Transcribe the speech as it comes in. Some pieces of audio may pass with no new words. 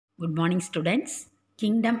Good morning students.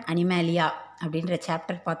 Kingdom Animalia அப்படின்ற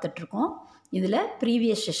chapter பார்த்துட்ருக்கோம். இதில்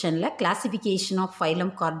ப்ரீவியஸ் செஷனில் கிளாசிஃபிகேஷன் ஆஃப்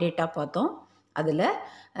ஃபைலம் கார்டேட்டா பார்த்தோம். அதில்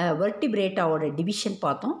வெர்டிபிரேட்டாவோட டிவிஷன்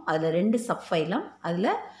பார்த்தோம். அதில் 2 சப்ஃபைலம்,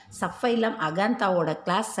 அதில் சப்ஃபைலம் அகாந்தாவோட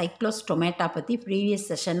கிளாஸ் சைக்ளோஸ்டொமேட்டா பற்றி ப்ரீவியஸ்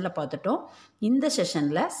செஷனில் பார்த்துட்டோம். இந்த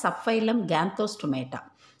செஷனில் subphylum கேந்தோஸ்டொமேட்டா.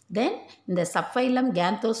 Then in the subphylum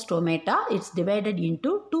Ganthostomata, it's divided into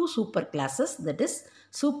 2 superclasses, that is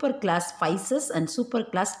superclass Physis and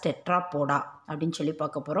superclass Tetrapoda அப்படின்னு சொல்லி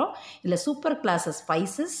பார்க்க போகிறோம். இதில் superclasses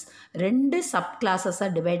Physis 2 subclasses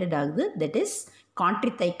divided ஆகுது, that is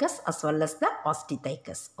Chondrichthycus as well as the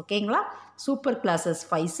Osteichthycus. ஓகேங்களா? superclasses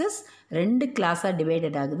Physis 2 கிளாஸாக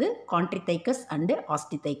divided ஆகுது, Chondrichthycus and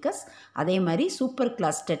Osteichthycus. அதே மாதிரி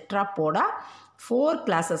superclass Tetrapoda 4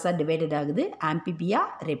 classes are divided ஆகுது, Amphibia,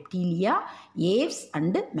 Reptilia, Aves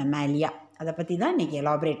and Mammalia. அதை பற்றி தான் இன்றைக்கி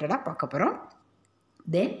எலாபரேட்டடாக பார்க்க போகிறோம்.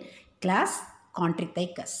 Then class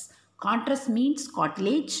Chondrichthycus. Chondrus means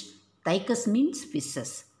cartilage, Tychus means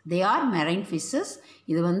fishes. They are marine fishes.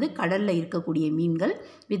 இது வந்து கடலில் இருக்கக்கூடிய மீன்கள்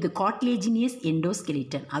வித் கார்டிலேஜினியஸ்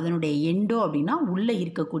எண்டோஸ்கெலிட்டன். அதனுடைய எண்டோ அப்படின்னா உள்ளே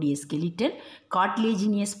இருக்கக்கூடிய ஸ்கெலிட்டன்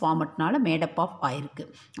கார்டிலேஜினியஸ் ஃபார்மட்னால மேடப் ஆஃப் ஆயிருக்கு.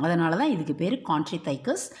 அதனால தான் இதுக்கு பேர்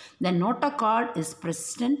கான்ட்ரிதைக்கஸ். த notochord is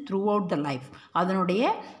பிரசிஸ்டன்ட் through out the life.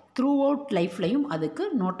 அதனுடைய த்ரூ அவுட் லைஃப்லையும் அதுக்கு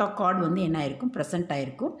நோட்டோகார்ட் வந்து என்ன ஆயிருக்கும், ப்ரெசென்ட்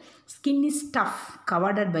ஆகிருக்கும். Skin is tough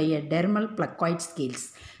coveted by a dermal ப்ளக்காய்ட் scales.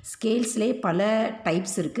 ஸ்கேல்ஸ்லேயே பல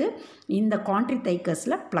டைப்ஸ் இருக்குது. இந்த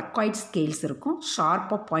கான்ட்ரிதைக்கஸில் ப்ளக்காய்ட் ஸ்கேல்ஸ் இருக்கும்,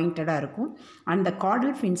 ஷார்ப்பாக பாயிண்டடாக இருக்கும். And the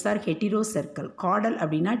கார்டல் fins R hetero circle. கார்டல்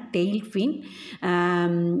அப்படின்னா டெய்ல் ஃபின்.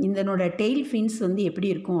 இதனோட டெய்ல் ஃபின்ஸ் வந்து எப்படி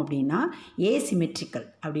இருக்கும் அப்படின்னா ஏசிமெட்ரிக்கல்.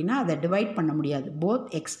 அப்படின்னா அதை டிவைட் பண்ண முடியாது, போத்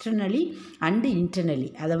எக்ஸ்டர்னலி அண்டு இன்டர்னலி.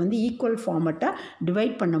 அதை வந்து ஈக்குவல் ஃபார்மட்டாக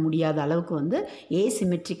டிவைட் பண்ண முடியாத அளவுக்கு வந்து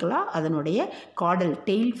ஏசிமெட்ரிக்கலாக அதனுடைய கார்டல்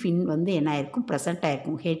டெய்ல் ஃபின் வந்து என்ன ஆயிருக்கும், ப்ரெசென்ட்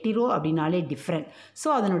ஆகிருக்கும். ஹெட்டிரோ அப்படின்னாலே டிஃப்ரெண்ட். ஸோ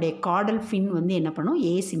அதனுடைய கார்டல் ஃபின் வந்து என்ன பண்ணும்,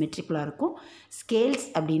 ஏசிமெட்ரிக்கலாக இருக்கும். ஸ்கேல்ஸ்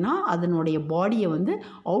அப்படின்னா அதனுடைய பாடியை வந்து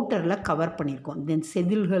அவுட்டரில் கவர் பண்ணியிருக்கோம். தென்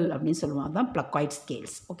செதில்கள் அப்படின்னு சொல்லுவோம், அதுதான் ப்ளக்காய்ட்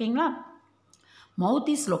ஸ்கேல்ஸ். ஓகேங்களா? Mouth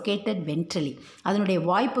is located ventrally. அதனுடைய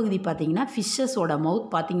வாய்ப்பகுதி பார்த்திங்கன்னா ஃபிஷ்ஷஸோட மவுத்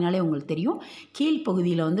பார்த்திங்கனாலே உங்களுக்கு தெரியும்,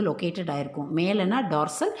 கீழ்ப்பகுதியில் வந்து லொக்கேட்டட் ஆகிருக்கும். மேலேனா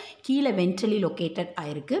டார்சல், கீழே வென்ட்ரலி லொக்கேட்டட்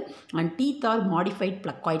ஆகிருக்கு. And teeth R modified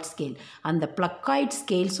ப்ளக்காய்ட் scale. அந்த ப்ளக்காய்ட்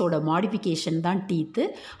ஸ்கேல்ஸோட மாடிஃபிகேஷன் தான் டீத்து.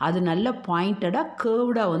 அது நல்ல பாயிண்டடாக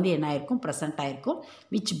கேர்வ்டாக வந்து என்ன ஆயிருக்கும், ப்ரெசென்ட் ஆகிருக்கும்.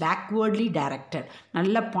 விச் பேக்வேர்ட்லி டைரக்டட்,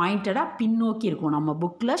 நல்ல பாயிண்டடாக பின்னோக்கி இருக்கும். நம்ம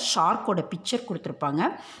புக்கில் ஷார்க்கோட பிக்சர்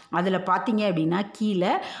கொடுத்துருப்பாங்க. அதில் பார்த்தீங்க அப்படின்னா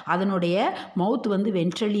கீழே அதனுடைய மவுத் வந்து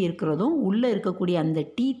வென்ட்ரலி இருக்கிறதும் உள்ளே இருக்கக்கூடிய அந்த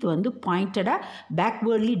டீத் வந்து பாயிண்டடாக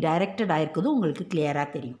பேக்வேர்ட்லி டைரக்டட் ஆகிருக்கிறதும் உங்களுக்கு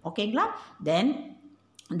கிளியராக தெரியும். ஓகேங்களா? தென்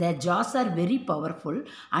their jaws are very powerful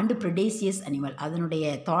and predaceous animal. அதனுடைய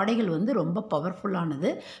தாடைகள் வந்து ரொம்ப பவர்ஃபுல்லானது.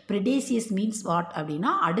 predaceous means what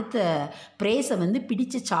அப்படின்னா அடுத்த பிரேஸை வந்து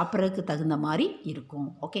பிடிச்சு சாப்பிட்றதுக்கு தகுந்த மாதிரி இருக்கும்.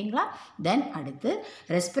 ஓகேங்களா? தென் அடுத்து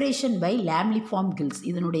ரெஸ்பிரேஷன் பை லாம்லிஃபார்ம் கில்ஸ்.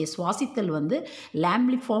 இதனுடைய சுவாசித்தல் வந்து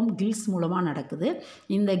லாம்லிஃபார்ம் கில்ஸ் மூலமாக நடக்குது.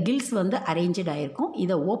 இந்த கில்ஸ் வந்து அரேஞ்சட் ஆகிருக்கும்.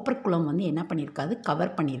 இதை ஓப்பர்குளம் வந்து என்ன பண்ணியிருக்காது,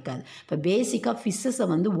 கவர் பண்ணியிருக்காது. இப்போ பேசிக்காக ஃபிஷ்ஷஸை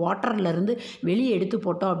வந்து வாட்டர்லேருந்து வெளியே எடுத்து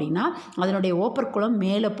போட்டோம் அப்படின்னா அதனுடைய ஓப்பர்குளம்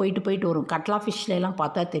மேலே போயிட்டு வரும். கட்லா ஃபிஷ்லாம்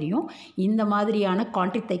பார்த்தா தெரியும். இந்த மாதிரியான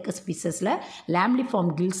கான்ட்ரிதைக்கஸ் ஃபிஷ்ஷஸில்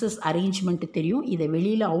லாம்லிஃபார்ம் கில்ஸஸ் அரேஞ்ச்மெண்ட் தெரியும். இதை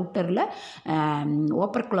வெளியில் அவுட்டரில்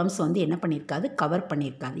ஓப்பர்குலம்ஸ் வந்து என்ன பண்ணியிருக்காது, கவர்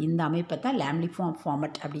பண்ணியிருக்காது. இந்த அமைப்பை தான் லாம்லிஃபார்ம்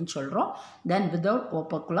ஃபார்மட் அப்படின்னு சொல்கிறோம். தென் without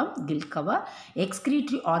ஓப்பர்குலம் kill cover.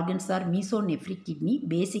 Excretory organs R மீசோநெஃப்ரிக் kidney.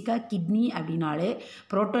 பேசிக்காக கிட்னி அப்படின்னாலே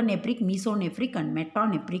புரோட்டோநெப்ரிக், மீசோநெஃப்ரிக் அண்ட்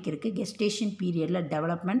மெட்டாநெப்ரிக் இருக்குது. கெஸ்டேஷன் பீரியடில்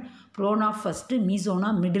டெவலப்மெண்ட். ப்ரோனா first,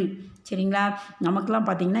 மீசோனா middle. சரிங்களா? நமக்குலாம்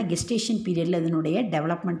பார்த்திங்கன்னா கெஸ்டேஷன் பீரியடில் இதனுடைய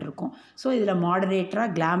டெவலப்மெண்ட் இருக்கும். ஸோ இதில்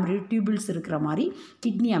மாடரேட்டராக கிளாமரி டியூபிள்ஸ் இருக்கிற மாதிரி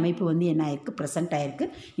கிட்னி அமைப்பு வந்து என்ன ஆயிருக்கு, ப்ரெசென்ட் ஆகிருக்கு.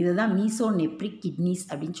 இதுதான் மீசோநெப்ரிக் கிட்னிஸ்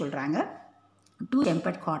அப்படின்னு சொல்கிறாங்க. 2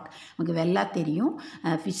 chambered heart. நமக்கு வெள்ளா தெரியும்,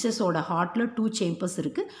 ஃபிஷ்ஷஸோட ஹார்ட்டில் 2 chambers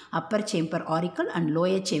இருக்குது. Appar chamber auricle and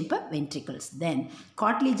lower chamber ventricles. Then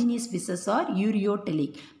கார்டிலேஜினியஸ் fishes R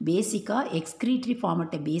ureotelic. பேசிக்காக எக்ஸ்கிரீட்டரி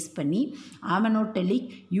ஃபார்மட்டை பேஸ் பண்ணி ஆமனோடெலிக்,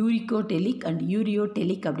 யூரிகோடெலிக் அண்ட்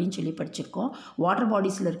யூரியோடெலிக் அப்படின்னு சொல்லி படிச்சிருக்கோம். வாட்டர்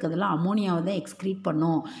பாடிஸில் இருக்கிறதெல்லாம் அமோனியாவை தான் எக்ஸ்க்ரீட்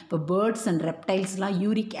பண்ணோம். இப்போ பேர்ட்ஸ் அண்ட் ரெப்டைல்ஸ்லாம்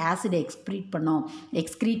யூரிக் ஆசிடை எக்ஸ்க்ரீட்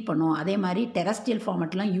பண்ணோம். அதே மாதிரி டெரஸ்ட்ரியல்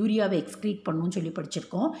ஃபார்மட்லாம் யூரியாவை எக்ஸ்க்ரீட் பண்ணணும்னு சொல்லி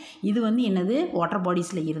படிச்சிருக்கோம். இது வந்து என்னது, வாட்டர்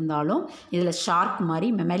பாடிஸில் இருந்தாலும் இதில் ஷார்க் மாதிரி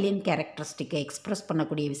மெமலியன் கேரக்டரிஸ்டிக்கை எக்ஸ்பிரஸ்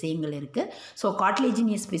பண்ணக்கூடிய விஷயங்கள் இருக்குது. So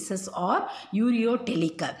கார்டிலேஜினியஸ் fishes R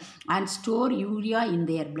ureotelic and store urea in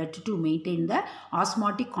there blood to maintain the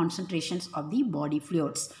osmotic concentrations of the body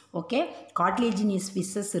fluids. Okay, கார்டிலேஜினியஸ்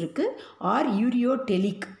fishes இருக்குது R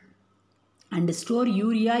ureotelic and store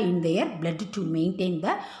urea in their blood to maintain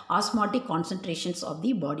the osmotic concentrations of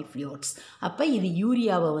the body fluids. அப்போ இது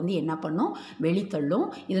யூரியாவை வந்து என்ன பண்ணும், வெளித்தள்ளும்.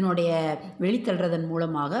 இதனுடைய வெளித்தள்ளுறதன்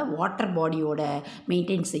மூலமாக water பாடியோட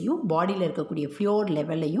மெயின்டைன்ஸையும் பாடியில் இருக்கக்கூடிய ஃப்ளூயிட்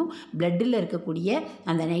லெவலையும் பிளட்டில் இருக்கக்கூடிய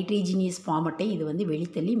அந்த நைட்ரேஜினியஸ் ஃபார்மட்டை இது வந்து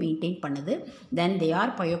வெளித்தள்ளி மெயின்டைன் பண்ணுது. தென் they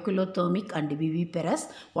are பயோகிலோதெர்மிக் and விவிபெரஸ்.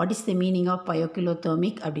 What is the meaning of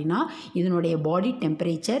பயோகிலோதெர்மிக் அப்படின்னா இதனுடைய பாடி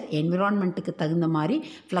டெம்பரேச்சர் என்விரான்மெண்ட்டுக்கு தகுந்த மாதிரி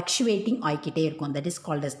ஃப்ளக்சுவேட்டிங் கிட்டே இருக்கும். That is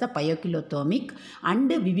called as the பயோகிலோதெர்மிக்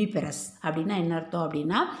and விவிபெரஸ். அப்படின்னா என்ன அர்த்தம்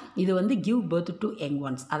அப்படின்னா இது வந்து give birth to young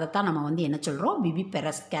once. அதைத்தான் நம்ம வந்து என்ன சொல்கிறோம்,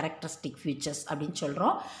 விவிபெரஸ் கேரக்டரிஸ்டிக் ஃபீச்சர்ஸ் அப்படின்னு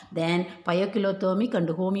சொல்கிறோம். தென் பயோகிலோதெர்மிக்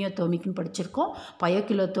அண்ட் ஹோமியோதெர்மிக்னு படிச்சிருக்கோம்.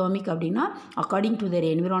 பயோகிலோதெர்மிக் அப்படின்னா according to their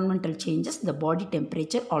environmental changes the body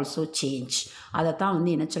temperature also change. அதைத்தான்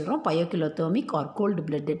வந்து என்ன சொல்கிறோம், பயோகிலோதெர்மிக் ஆர் கோல்டு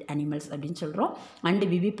பிளட்டட் அனிமல்ஸ் அப்படின்னு சொல்கிறோம். And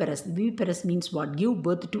விவிபெரஸ், விவிபெரஸ் means what, give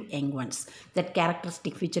birth to young once. That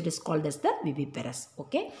characteristic feature is called as the viviparous.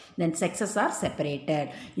 Okay, then sexes are separated.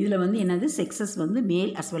 இதில் வந்து என்னது, sexes வந்து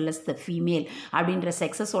male as well as the female அப்படின்ற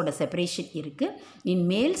sexes ஓட separation இருக்கு. In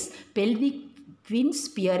males pelvic fins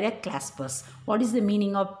spear claspers. What is the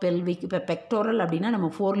meaning of pelvic? இப்போ pectoral அப்படின்னா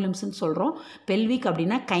நம்ம 4 limbsன்னு சொல்கிறோம், pelvic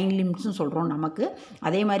அப்படின்னா kind limbsன்னு சொல்கிறோம் நமக்கு.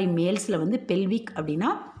 அதே மாதிரி மேல்ஸில் வந்து pelvic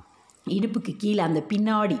அப்படின்னா இடுப்புக்கு கீழே அந்த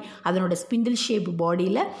பின்னாடி அதனோட ஸ்பிண்டில் ஷேப்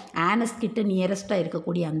பாடியில் ஆனஸ் கிட்ட நியரஸ்ட்டாக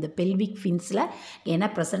இருக்கக்கூடிய அந்த பெல்விக் ஃபின்ஸில் என்ன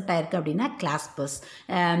ப்ரெசென்ட் ஆகிருக்கு அப்படின்னா கிளாஸ்பர்ஸ்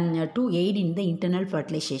to eight in the internal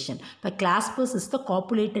fertilisation. இப்போ கிளாஸ்பர்ஸ் இஸ் த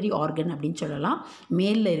காப்புலேட்டரி ஆர்கன் அப்படின்னு சொல்லலாம்,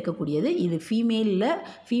 மேலில் இருக்கக்கூடியது. இது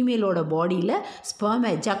ஃபீமேலோட பாடியில் ஸ்பெர்ம்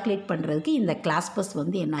எஜாக்குலேட் பண்ணுறதுக்கு இந்த கிளாஸ்பர்ஸ்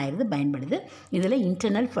வந்து என்ன ஆகுது, பயன்படுது. இதில்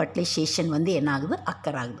இன்டர்னல் ஃபர்டிலைசேஷன் வந்து என்ன ஆகுது,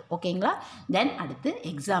 அக்கர் ஆகுது. ஓகேங்களா. தென் அடுத்து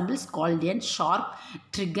எக்ஸாம்பிள்ஸ் கால்டியன், ஷார்க்,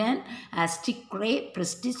 ட்ரிகன், ஸ்டிக்ரே,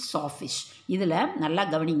 பிரிஸ்டிஸ், சாஃபிஷ். இதில் நல்லா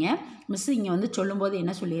கவனிங்க. மிஸ் இங்கே வந்து சொல்லும்போது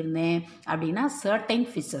என்ன சொல்லியிருந்தேன் அப்படின்னா சர்டைன்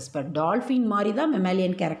ஃபிஷஸ். இப்போ டால்ஃபின் மாதிரி தான்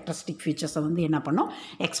மெமாலியன் கேரக்டரிஸ்டிக் ஃபீச்சர்ஸை வந்து என்ன பண்ணோம்,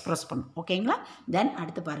 எக்ஸ்ப்ரெஸ் பண்ணும். ஓகேங்களா. தென்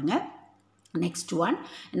அடுத்து பாருங்கள், நெக்ஸ்ட் ஒன்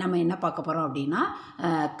நம்ம என்ன பார்க்க போகிறோம் அப்படின்னா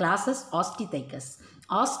கிளாஸஸ் ஆஸ்டிதைக்கஸ்.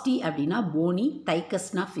 ஆஸ்டி அப்படின்னா Fani,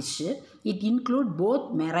 தைக்கஸ்னா fish. It include both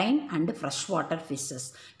marine and fresh water fishes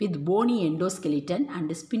with Fani endoskeleton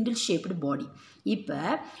and spindle shaped பாடி. இப்போ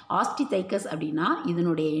ஆஸ்டிதைக்கஸ் அப்படின்னா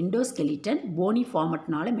இதனுடைய எண்டோஸ்கெலிட்டன் போனி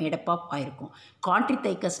ஃபார்மட்னால மேடப் ஆஃப் ஆயிருக்கும்.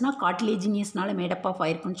 கான்ட்ரிதைக்கஸ்னால் கார்டிலேஜினியஸ்னால மேடப் ஆஃப்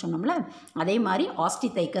ஆயிருக்குன்னு சொன்னோம்ல, அதே மாதிரி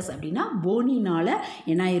ஆஸ்டிதைக்கஸ் அப்படின்னா போனினால்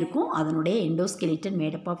என்ன இருக்கும், அதனுடைய எண்டோஸ்கெலிட்டன்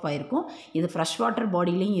மேடப் ஆஃப் ஆயிருக்கும். இது ஃப்ரெஷ் வாட்டர்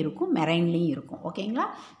பாடியிலையும் இருக்கும், மெரைன்லேயும் இருக்கும். ஓகேங்களா.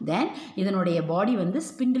 தென் இதனுடைய பாடி வந்து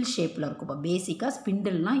ஸ்பிண்டில் ஷேப்பில் இருக்கும். இப்போ பேசிக்காக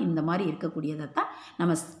ஸ்பிண்டில்னால் இந்த மாதிரி இருக்கக்கூடியதை தான்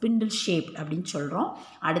நம்ம ஸ்பிண்டில் ஷேப் அப்படின்னு சொல்கிறோம்.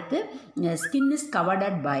 அடுத்து ஸ்கின் இஸ்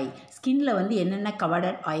கவர்டட் பை, ஸ்கின்னில் வந்து என்னென்ன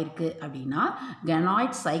கவர்டட் ஆயிருக்கு அப்படின்னா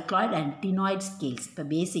கனாய்ட், சைக்ளாய்ட் அண்ட் டினாய்ட் ஸ்கேல்ஸ். இப்போ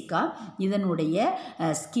பேசிக்காக இதனுடைய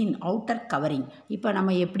ஸ்கின் அவுட்டர் கவரிங், இப்போ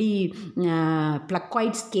நம்ம எப்படி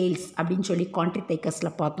ப்ளக்காய்ட் ஸ்கேல்ஸ் அப்படின்னு சொல்லி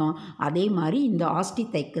கான்ட்ரிதைக்கஸில் பார்த்தோம், அதே மாதிரி இந்த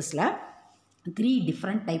ஆஸ்டிதைக்கஸில் 3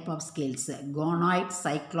 different type of scales, கோனாய்ட்,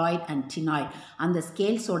 cycloid and டினாய்ட். அந்த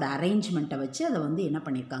ஸ்கேல்ஸோட அரேஞ்ச்மெண்ட்டை வச்சு அதை வந்து என்ன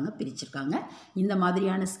பண்ணியிருக்காங்க, பிரிச்சிருக்காங்க. இந்த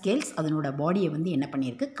மாதிரியான ஸ்கேல்ஸ் அதனோட பாடியை வந்து என்ன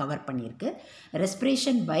பண்ணியிருக்கு, கவர் பண்ணியிருக்கு.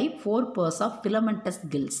 Respiration by 4 pairs of filamentous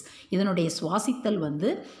kills. இதனுடைய சுவாசித்தல்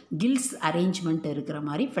வந்து கில்ஸ் அரேஞ்ச்மெண்ட் இருக்கிற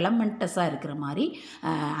மாதிரி, ஃபிலமெண்டஸாக இருக்கிற மாதிரி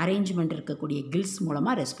அரேஞ்ச்மெண்ட் இருக்கக்கூடிய கில்ஸ்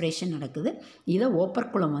மூலமாக ரெஸ்பிரேஷன் நடக்குது. இதை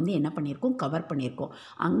ஓப்பர்குலம் வந்து என்ன பண்ணியிருக்கோம், கவர் பண்ணியிருக்கோம்.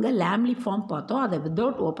 அங்கே லேம்லி ஃபார்ம் பார்த்தோம், அதை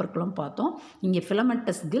வித்தவுட் ஓப்பர்குலம் பார்த்தோம். இங்கே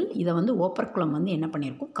ஃபிலமெண்டஸ் கில், இதை வந்து ஓப்பர்குலம் வந்து என்ன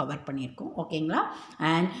பண்ணியிருக்கோம், கவர் பண்ணியிருக்கோம். ஓகேங்களா.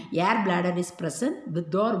 And air bladder is present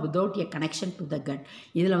with or without a connection to the cut.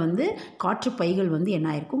 இதில் வந்து காற்று பைகள் வந்து என்ன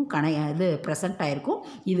ஆயிருக்கும், இது ப்ரெசன்ட் ஆகிருக்கும்.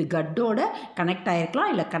 இது கட்டோட கனெக்ட்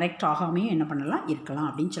ஆகிருக்கலாம், இல்லை கனெக்ட் ஆகாமையும் என்ன பண்ணலாம், இருக்கலாம்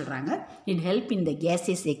அப்படின்னு சொல்கிறாங்க. It help in the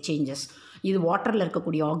gases exchanges. இது வாட்டரில்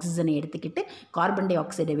இருக்கக்கூடிய ஆக்சிஜனை எடுத்துக்கிட்டு கார்பன் டை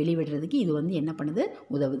ஆக்சைடை வெளிவிடுறதுக்கு இது வந்து என்ன பண்ணுது,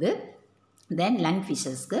 உதவுது. Then lung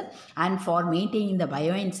fishesக்கு and for maintaining the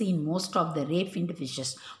buoyancy in most of the ray finned fishes,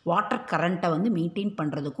 water கரண்ட்டை வந்து மெயின்டைன்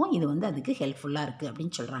பண்ணுறதுக்கும் இது வந்து அதுக்கு ஹெல்ப்ஃபுல்லாக இருக்குது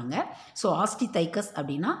அப்படின்னு சொல்கிறாங்க. ஸோ ஆஸ்டிதைக்கஸ்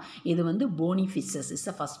அப்படின்னா இது வந்து Fani fishes is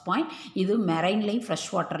the first point. இது மெரைன்லையும் ஃப்ரெஷ்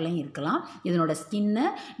வாட்டர்லையும் இருக்கலாம். இதனோட ஸ்கின்னை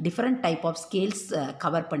different type of scales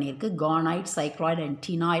cover பண்ணியிருக்கு, கானாய்ட், சைக்ளாய்ட் அண்ட்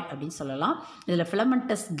டினாய்ட் அப்படின்னு சொல்லலாம். இதில்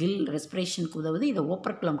ஃபிலமெண்டஸ் கில் ரெஸ்பிரேஷனுக்கு உதவுது, இதை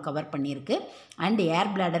ஓப்பர்குலம் கவர் பண்ணியிருக்கு. அண்ட்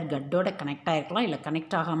ஏர் பிளாடர் கட்டோட கனெக்ட் ஆகிருக்கலாம், இல்லை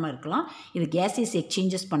கனெக்ட் ஆகாமல் இருக்கலாம். இது கேஸஸ்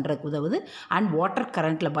எக்ஸ்சேஞ்சஸ் பண்ணுறதுக்கு உதவுது. அண்ட் வாட்டர்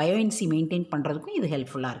கரண்ட்டில் பயோயன்சி மெயின்டைன் பண்ணுறதுக்கும் இது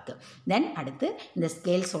ஹெல்ப்ஃபுல்லாக இருக்குது. தென் அடுத்து இந்த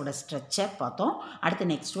ஸ்கேல்ஸோட ஸ்ட்ரக்சர் பார்த்தோம். அடுத்து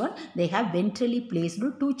next one, they have ventrally placed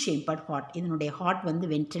 2 chambered heart. இதனுடைய ஹார்ட் வந்து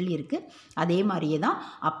வென்ட்ரலி இருக்குது. அதே மாதிரியே தான்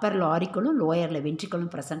அப்பரில் ஆரிக்கலும் லோயரில்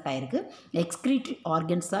வென்ட்ரிக்கலும் ப்ரெசென்ட் ஆகிருக்கு. Excretory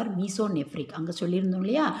organs R மீசோநெஃப்ரிக். அங்கே சொல்லியிருந்தோம்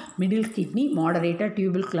இல்லையா, middle kidney, moderator,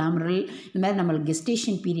 tubal, glomerular. இந்த மாதிரி நம்மளுக்கு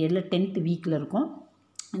கெஸ்டேஷன் பீரியடில் 10th வீக்கில் இருக்கும்.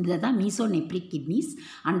 இதில் தான் மீசோநெப்ரிக் கிட்னிஸ்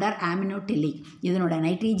அண்டர் ஆமினோடெலிக். இதனோட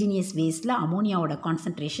நைட்ரேஜினியஸ் வேஸ்ட்டில் அமோனியாவோட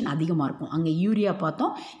கான்சன்ட்ரேஷன் அதிகமாக இருக்கும். அங்கே யூரியா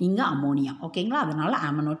பார்த்தோம், இங்கே அமோனியா. ஓகேங்களா, அதனால்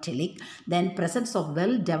ஆமினோடெலிக். தென் presence of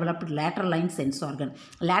well developed lateral line sense organ.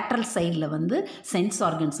 Lateral சைடில் வந்து சென்ஸ்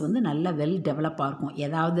ஆர்கன்ஸ் வந்து நல்ல வெல் டெவலப்பாக இருக்கும்.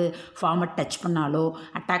 ஏதாவது ஃபார்மட் டச் பண்ணாலோ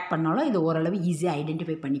அட்டாக் பண்ணாலோ இது ஓரளவு ஈஸியாக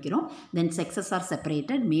ஐடென்டிஃபை பண்ணிக்கிறோம். தென் sexes R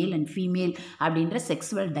separated, male and female அப்படின்ற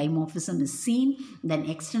sexual டைமோஃபிசம் is scene. Then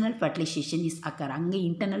external fertilisation is occur. அங்கே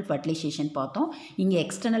இன்டர்னல் ஃபர்டிலைசேஷன் பார்த்தோம், இங்கே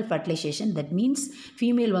external fertilisation. That means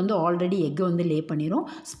female வந்து ஆல்ரெடி எக்கை வந்து லே பண்ணிடும்,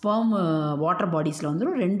 ஸ்பெர்ம் வாட்டர் பாடிஸில்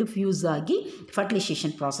வந்துடும், ரெண்டு ஃபியூஸ் ஆகி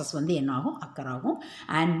ஃபர்டிலைசேஷன் ப்ராசஸ் வந்து என்னாகும், அக்கர் ஆகும்.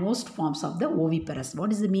 And most forms of the ஓவிபெரஸ்.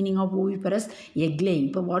 What is the meaning of ஓவிபெரஸ்? Egg laying.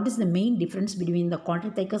 இப்போ what is the main difference between the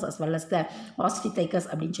கான்ட்ரிதைக்கஸ் as well as த ஆஸ்ட்ரிதைக்கஸ்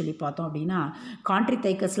அப்படின்னு சொல்லி பார்த்தோம் அப்படின்னா,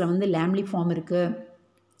 கான்ட்ரிதைக்கஸில் வந்து லேம்லி ஃபார்ம் இருக்குது.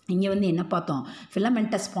 இங்கே வந்து என்ன பார்த்தோம்,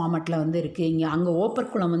 ஃபிலமெண்டஸ் ஃபார்மட்டில் வந்து இருக்குது. இங்கே அங்கே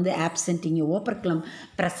ஓப்பர்குலம் வந்து ஆப்சென்ட், இங்கே ஓப்பர்குலம்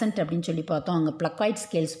ப்ரெசன்ட் அப்படின்னு சொல்லி பார்த்தோம். அங்கே ப்ளக்காய்ட்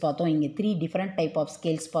ஸ்கேல்ஸ் பார்த்தோம், இங்கே 3 டிஃப்ரெண்ட் டைப் ஆஃப்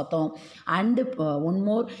ஸ்கேல்ஸ் பார்த்தோம். அண்டு ஒன்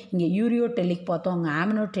மோர், இங்கே யூரியோடெலிக் பார்த்தோம், அங்கே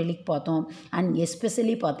ஆமினோடெலிக் பார்த்தோம். அண்ட்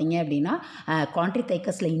எஸ்பெஷலி பார்த்தீங்க அப்படின்னா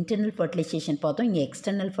கான்ட்ரிதைக்கஸில் இன்டர்னல் ஃபர்டிலைசேஷன் பார்த்தோம், இங்கே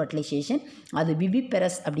எக்ஸ்டர்னல் ஃபர்டிலைசேஷன். அது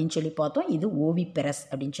விவிபெரஸ் அப்படின்னு சொல்லி பார்த்தோம், இது ஓவிபெரஸ்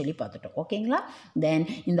அப்படின்னு சொல்லி பார்த்துட்டோம். ஓகேங்களா. தென்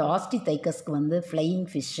இந்த ஆஸ்ட்ரிதைக்கஸ்க்கு வந்து flying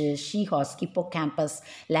fish, ஷீஹாஸ், hippocampus,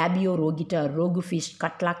 labio ரோகிட்டா, rohu fish,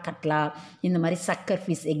 கட்லா இந்த மாதிரி சக்கர்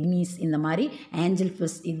ஃபிஷ், எக்னீஸ், இந்த மாதிரி ஏஞ்சல்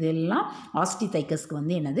ஃபிஷ், இதெல்லாம் ஆஸ்ட்ரிதைக்கஸ்க்கு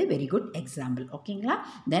வந்து என்னது வெரி குட் எக்ஸாம்பிள். ஓகேங்களா.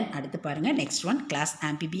 தென் அடுத்து பாருங்கள், next one class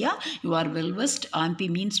ஆம்பிபியா. You are well west. ஆம்பி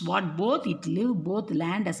means what? Both. It live both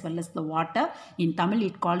land as well as the water. In Tamil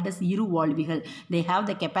it called as இரு வாழ்விகள். They have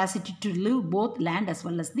the capacity to live both land as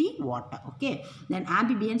well as the water. Okay. Then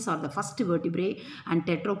amphibians are the first vertebrate and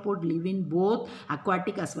tetrapod live in both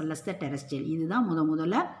aquatic as well as the terrestrial. இதுதான்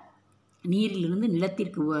முதல்ல நீரிலிருந்து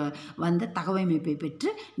நிலத்திற்கு வந்த தகவமைப்பை பெற்று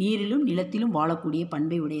நீரிலும் நிலத்திலும் வாழக்கூடிய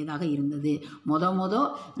பண்பை உடையதாக இருந்தது.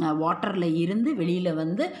 வாட்டரில் இருந்து வெளியில்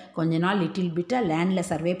வந்து கொஞ்ச நாள் லிட்டில் பிட்டாக லேண்டில்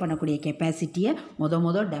சர்வே பண்ணக்கூடிய கெப்பாசிட்டியை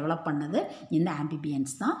டெவலப் பண்ணது இந்த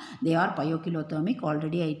ஆம்பிபியன்ஸ் தான். They are பயோகிலோதெர்மிக்.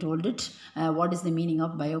 Already I told it. What is the meaning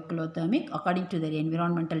of பயோகிலோதெர்மிக்? According to their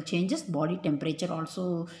environmental changes, body temperature also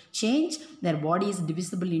change. Their body is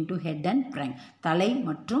divisible into head and trunk. தலை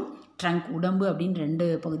மற்றும் trunk, உடம்பு அப்படின்னு 2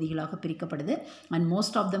 பகுதிகளாக பிரிக்கப்படுது. And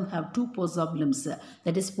most of them have 2 pairs of limbs,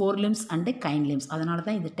 that is 4 limbs and kind limbs. அதனால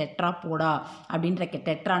தான் இது டெட்ராபோடா அப்படின்ற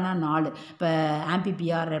டெட்ரானா 4. இப்போ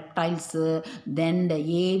ஆம்பிபியா, reptiles, then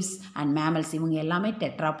Aves and mammals, இவங்க எல்லாமே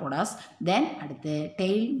டெட்ராபோடாஸ். தென் அடுத்து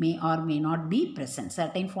tail May R may not be present.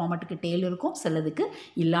 Certain ஃபார்மட்டுக்கு tail இருக்கும், சிலதுக்கு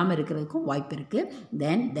இல்லாமல் இருக்கிறதுக்கும் வாய்ப்பு இருக்குது.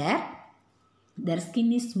 தென் their skin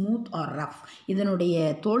is smooth or rough. இதனுடைய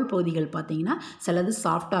தோல் பகுதிகள் பார்த்தீங்கன்னா சிலது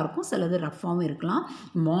சாஃப்டாக இருக்கும், சிலது ரஃப்பாகவும் இருக்கலாம்.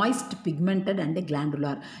 Moist, pigmented and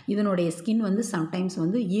glandular. இதனுடைய ஸ்கின் வந்து சம்டைம்ஸ்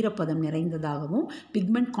வந்து ஈரப்பதம் நிறைந்ததாகவும்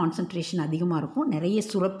பிக்மெண்ட் கான்சன்ட்ரேஷன் அதிகமாக இருக்கும். நிறைய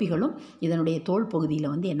சுரப்பிகளும் இதனுடைய தோல் பகுதியில்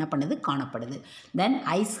வந்து என்ன பண்ணுது, காணப்படுது. தென்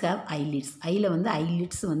ஐஸ் ஹேவ் ஐலிட்ஸ். ஐயில் வந்து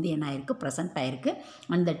ஐலிட்ஸ் வந்து என்ன ஆயிருக்கு, ப்ரெசென்ட் ஆயிருக்கு.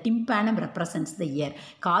 அந்த டிம்பானம் ரெப்ரசன்ட்ஸ் த இயர்.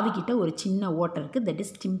 காது கிட்ட ஒரு சின்ன ஓட்டை இருக்குது, தட்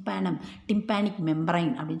இஸ் டிம்பானம், டிம்பானிக்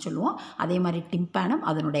மெம்பரைன் அப்படின்னு சொல்லுவோம். அதே மாதிரி டிம்பானம்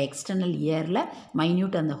அதனோட எக்ஸ்டர்னல் இயரில்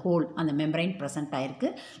மைன்யூட் அந்த ஹோல் அந்த மெம்பரைன் ப்ரெசென்ட் ஆயிருக்கு.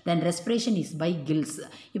 தென் ரெஸ்பிரேஷன் இஸ் பை கில்ஸ்.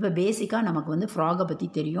 இப்போ பேசிக்காக நமக்கு வந்து ஃப்ராகை பற்றி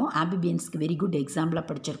தெரியும். ஆம்பிபியன்ஸ்க்கு வெரி குட் எக்ஸாம்பிளாக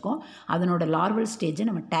படிச்சிருக்கோம். அதனோட லார்வல் ஸ்டேஜை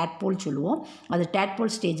நம்ம டேட்போல் சொல்லுவோம். அது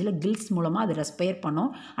டேட்போல் ஸ்டேஜில் கில்ஸ் மூலமாக அது ரெஸ்பயர்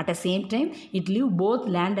பண்ணோம். At a same time it live both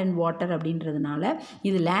land and water அப்படின்றதுனால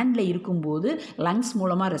இது லேண்டில் இருக்கும்போது லங்ஸ்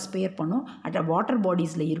மூலமாக ரெஸ்பயர் பண்ணும். அட் வாட்டர்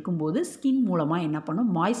பாடிஸில் இருக்கும்போது ஸ்கின் மூலமாக என்ன பண்ணும்,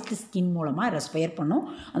 மாய்ஸ்ட் ஸ்கின் மூலமாக ரெஸ்பயர் பண்ணும்.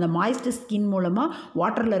 அந்த மாய்ஸ்ட் ஸ்கின் மூலமாக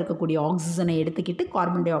வாட்டரில் இருக்கக்கூடிய ஆக்சிஜனை எடுத்துக்கிட்டு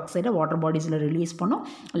கார்பன் டை ஆக்சைடை வாட்டர் பாடிஸில் ரிலீஸ் பண்ணும்.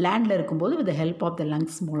 லேண்டில் இருக்கும்போது with help of the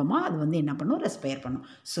lungs மூலமாக அது வந்து என்ன பண்ணும், ரெஸ்பயர் பண்ணும்.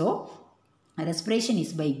 So respiration is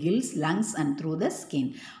by gills, lungs and through the skin.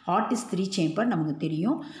 Heart is 3 chamber நமக்கு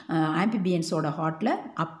தெரியும். ஆம்பிபியன்ஸோட ஹார்ட்டில்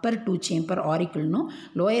அப்பர் 2 chamber ஆரிக்கிள்னும்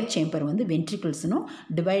லோயர் சேம்பர் வந்து வென்ட்ரிக்கிள்ஸ்னும்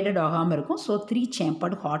டிவைடட் ஆகாமல் இருக்கும். So 3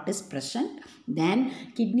 chambered heart is present. Then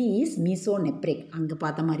kidney is மீசோநெப்ரிக், அங்கே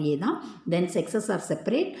பார்த்த மாதிரியே தான். தென் sexes R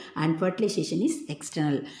separate and fertilisation is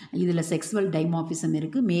external. இதில் செக்ஸுவல் டைமார்ஃபிசம்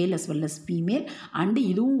இருக்குது, மேல் as well as female. And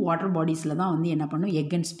இதுவும் வாட்டர் பாடிஸில் தான் வந்து என்ன பண்ணும்,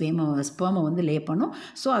 எக் அண்ட் ஸ்பெர்மை வந்து லே பண்ணும்.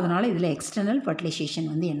 ஸோ அதனால் இதில் எக்ஸ்டர்னல் ஃபர்டிலைசேஷன்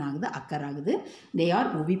வந்து என்ன ஆகுது, அக்கர் ஆகுது. They are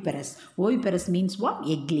ஓவிபெரஸ். ஓவிபெரஸ் means what,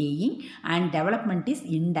 egg laying. And development is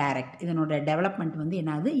indirect. இதனோட டெவலப்மெண்ட் வந்து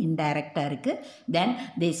என்ன ஆகுது, இன்டைரக்டாக இருக்குது. தென்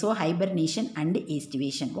they show hibernation and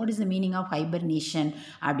aestivation. What is the meaning of hibernation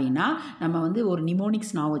அப்படின்னா, நம்ம வந்து ஒரு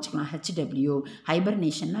நிமோனிக்ஸ் நான் வச்சுக்கலாம், HW.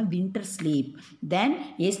 ஹைபர்னேஷன்னா winter sleep. தென்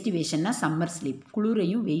ஏஸ்டிவேஷன்னா சம்மர் ஸ்லீப்.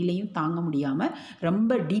 குளிரையும் வெயிலையும் தாங்க முடியாமல்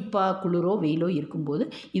ரொம்ப டீப்பாக குளிரோ வெயிலோ இருக்கும்போது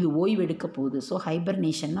இது ஓய்வெடுக்க போகுது. So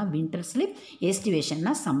ஹைபர்னேஷன்னா winter sleep, sleep,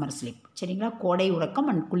 எஸ்டிவேஷன்னா summer sleep. சரிங்களா? கோடை உறக்கம்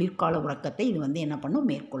அண்ட் குளிர்கால உறக்கத்தை இது வந்து என்ன பண்ணும்,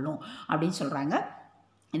 மேற்கொள்ளும் அப்படின்னு சொல்கிறாங்க.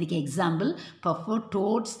 இதுக்கு example பஃபோ,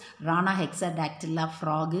 toads, Rana ஹெக்ஸாடாக்டிலா,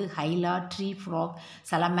 frock, Hela, tree frock,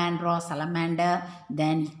 சலமாண்ட்ரா, சலமாண்டர்,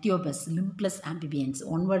 தென் இக்தியோபஸ், லிம்ப்லஸ் ஆம்பிபியன்ஸ்.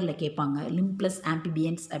 ஒன் வேர்டில் கேட்பாங்க, லிம்ப்லஸ்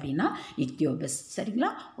ஆம்பிபியன்ஸ் அப்படின்னா இக்தியோபஸ்.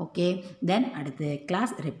 சரிங்களா? ஓகே. தென் அடுத்து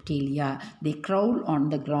class Reptilia, the Graul on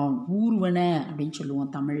the ground, ஊர்வன அப்படின்னு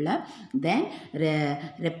சொல்லுவோம் தமிழில். தென்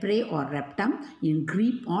ரெப்ரே R ரெப்டம் in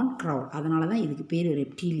creep on crowd, அதனால தான் இதுக்கு பேர்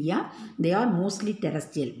Reptilia. They are mostly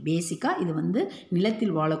terrestrial. பேசிக்காக இது வந்து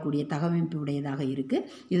நிலத்தில் வாழக்கூடிய தகவமைப்பு உடையதாக இருக்குது.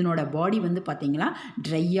 இதனோட பாடி வந்து பார்த்திங்கன்னா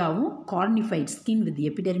ட்ரையாகவும் கார்னிஃபைட் ஸ்கின் வித்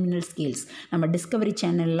எபிடெர்மினல் ஸ்கேல்ஸ். நம்ம டிஸ்கவரி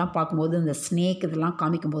சேனல்லாம் பார்க்கும்போது இந்த ஸ்னேக் இதெல்லாம்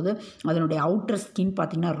காமிக்கும்போது அதனுடைய அவுட்டர் ஸ்கின்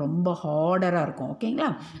பார்த்திங்கன்னா ரொம்ப ஹார்டராக இருக்கும்.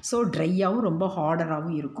 ஓகேங்களா? ஸோ ட்ரையாகவும் ரொம்ப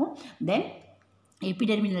ஹார்டராகவும் இருக்கும். தென்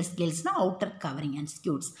எபிடெர்மினல் ஸ்கேல்ஸ்னால் outer covering and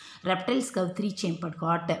ஸ்கியூட்ஸ். ரெப்டைல்ஸ்க்கு 3 chambered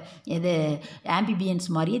heart. இது ஆம்பிபியன்ஸ்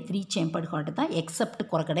மாதிரியே 3 சேம்பர்ட் ஹார்ட் தான், எக்ஸப்ட்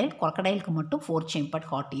crocodile. crocodileக்கு மட்டும் 4 சேம்பர்ட்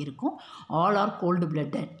ஹார்ட் இருக்கும். All R gold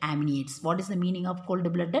blooded amniotes. What is the meaning of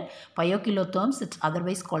gold blooded? பயோகிலோதெர்ம்ஸ், it's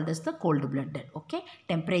otherwise called as the cold blooded. Okay,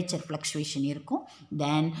 temperature fluctuation இருக்கும்.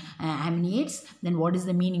 தென் amniotes. Then what is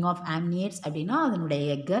the meaning of amniotes அப்படின்னா அதனுடைய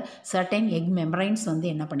egg certain egg membranes வந்து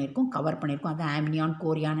என்ன பண்ணியிருக்கும், cover பண்ணியிருக்கும். அது amnion,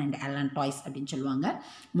 chorion and அலன்டாய்ஸ் அப்படின்னு சொல்லுவாங்க.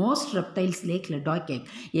 Most ரெப்டைல்ஸ்லே கிளிடாய்க் egg.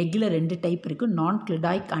 எக்கில் 2 type இருக்குது, நான்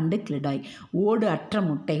கிளிடாய்க் அண்டு கிளிடாய்க். ஓடு அற்ற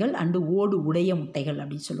முட்டைகள் அண்டு ஓடு உடைய முட்டைகள்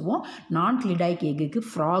அப்படின்னு சொல்லுவோம். நான் கிளிடாய்க் எக்குக்கு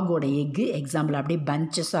ஃப்ராகோட எக்கு எக்ஸாம்பிள் அப்படியே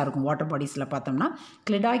பஞ்சஸாக இருக்கும். வாட்டர் பாடிஸில் பார்த்தோம்னா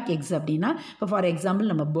கிளிடாய்க் எக்ஸ் அப்படின்னா இப்போ ஃபார்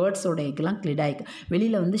எக்ஸாம்பிள் நம்ம பேர்ட்ஸோட எக்லாம் கிளிடாய்க்.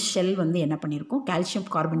 வெளியில் வந்து ஷெல் வந்து என்ன பண்ணியிருக்கும்,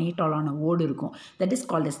 கால்சியம் கார்பனேட்டாலான ஓடு இருக்கும். That is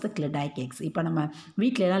called S the கிளிடாய்க் X. இப்போ நம்ம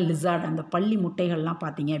வீட்டிலலாம் லிசார்ட் அந்த பள்ளி முட்டைகள்லாம்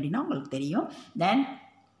பார்த்தீங்க அப்படின்னா உங்களுக்கு தெரியும். தென்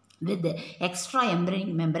with extra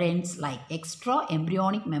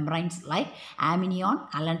embryonic membranes like amnion,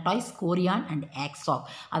 allantois, chorion and egg sac.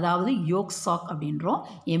 அதாவது யோக் சாக் அப்படின்றோம்.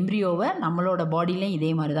 எம்ப்ரியோவை நம்மளோட பாடியிலையும்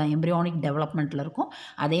இதே மாதிரி தான் எம்ப்ரியானிக் டெவலப்மெண்ட்டில் இருக்கும்.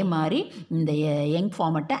 அதே மாதிரி இந்த young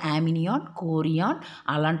ஃபார்மெட்டை ஆமினியான், chorion,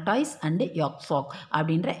 அலன்டாய்ஸ் and yoke chalk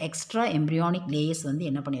அப்படின்ற எக்ஸ்ட்ரா எம்ப்ரியானிக் லேயர்ஸ் வந்து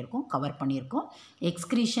என்ன பண்ணியிருக்கோம், கவர் பண்ணியிருக்கோம்.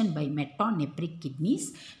 Excretion by மெட்டாநெப்ரிக் kidneys.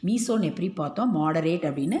 மீசோநெப்ரி பார்த்தோம், மாடரேட்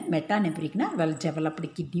அப்படின்னு. மெட்டாநெப்ரிக்னா வெல் டெவலப்டு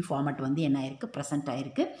கிட்னி ஃபார்மட் வந்து என்ன ஆயிருக்கு, ப்ரெசென்ட்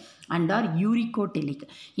ஆயிருக்கு. And R யூரிகோடெலிக்.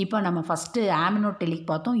 இப்போ நம்ம ஃபஸ்ட்டு ஆமினோடெலிக்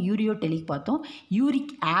பார்த்தோம், யூரியோடெலிக் பார்த்தோம்.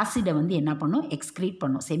 யூரிக் ஆசிடை வந்து என்ன பண்ணும், எக்ஸ்க்ரீட்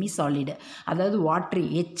பண்ணும், செமி சாலிடு. அதாவது வாட்ரி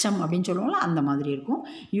எச்சம் அப்படின்னு சொல்லுவோம்ல அந்த மாதிரி இருக்கும்.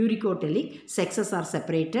 யூரிகோடெலிக். Sexes R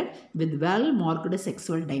separated with well marked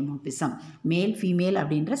sexual டைமோபிசம். Male female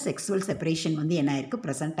அப்படின்ற செக்ஸுவல் செப்பரேஷன் வந்து என்ன ஆயிருக்கு,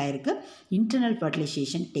 ப்ரெசென்ட் ஆயிருக்கு. Internal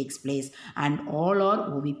fertilisation takes place and all R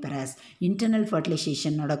ஓவிபெரஸ். Internal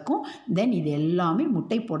fertilisation நடக்கும். தென் இது எல்லாமே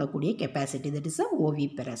முட்டை போடக்கூடிய கெப்பாசிட்டி, தட் இஸ் அ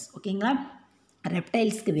ஓவிபெரஸ். ஓகேங்களா?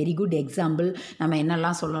 ரெப்டைல்ஸ்க்கு வெரி குட் எக்ஸாம்பிள் நம்ம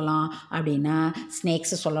என்னெல்லாம் சொல்லலாம் அப்படின்னா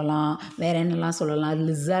ஸ்னேக்ஸை சொல்லலாம், வேறு என்னெல்லாம் சொல்லலாம்,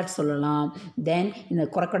 லிசார்ட் சொல்லலாம், தென் இந்த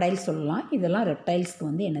crocodile சொல்லலாம். இதெல்லாம் ரெப்டைல்ஸ்க்கு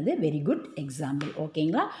வந்து என்னது வெரி குட் எக்ஸாம்பிள்.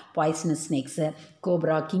 ஓகேங்களா? Poisonous snakes,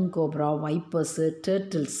 cobra, king cobra, வைப்பர்ஸு,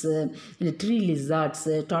 டர்ட்டில்ஸு, இந்த ட்ரீ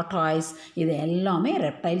லிசார்ட்ஸு, டாட்டாய்ஸ், இது எல்லாமே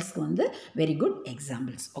ரெப்டைல்ஸ்க்கு வந்து வெரி குட்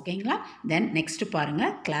எக்ஸாம்பிள்ஸ். ஓகேங்களா? தென் நெக்ஸ்ட்டு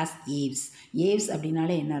பாருங்கள், கிளாஸ் ஏவ்ஸ். ஏவ்ஸ்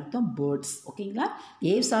அப்படின்னாலே என்ன அர்த்தம், பேர்ட்ஸ். ஓகேங்களா?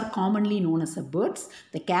 Aves R commonly known as birds.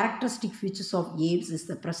 The characteristic features of aves is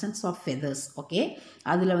the presence of feathers. Okay,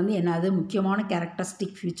 அதில் வந்து என்னது முக்கியமான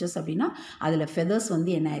characteristic features அப்படின்னா அதில் feathers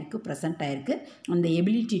வந்து என்ன ஆயிருக்கு, present ஆயிருக்கு. அந்த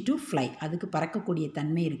ability to fly, அதுக்கு பறக்கக்கூடிய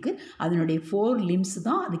தன்மை இருக்குது. அதனுடைய 4 limbs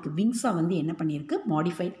தான் அதுக்கு விங்ஸாக வந்து என்ன பண்ணியிருக்கு,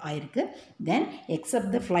 modified ஆயிருக்கு. Then except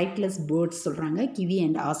the flightless birds சொல்கிறாங்க, kiwi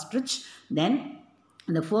and ostrich. Then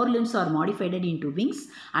the 4 limbs are modified into wings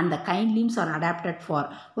and the kind limbs are adapted for.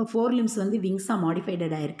 இப்போ 4 limbs வந்து விங்ஸாக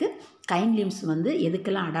modified ஆயிருக்கு. கைண்ட் லிம்ஸ் வந்து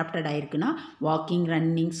எதுக்கெல்லாம் adapted ஆகிருக்குன்னா walking,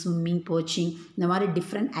 running, swimming, poaching, இந்த மாதிரி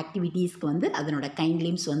different ஆக்டிவிட்டீஸ்க்கு வந்து அதனோட கைண்ட்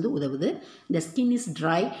லிம்ஸ் வந்து உதவுது. இந்த skin is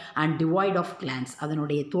try and devoid of glands.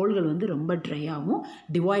 அதனுடைய தோள்கள் வந்து ரொம்ப ட்ரையாகவும்,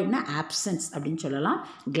 டிவாய்ட்னா ஆப்சன்ஸ் அப்படின்னு சொல்லலாம்.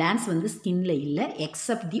 கிளான்ஸ் வந்து ஸ்கின்னில் இல்லை,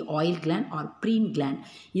 எக்ஸப்ட் தி oil gland R preen gland.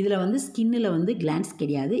 இதில் வந்து ஸ்கின்னில் வந்து கிளான்ஸ்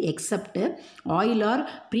கிடையாது, accept oil R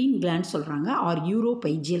preen gland சொல்கிறாங்க, ஆர்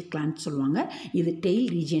யூரோபைஜியல் கிளாண்ட் சொல்லுவாங்க. இது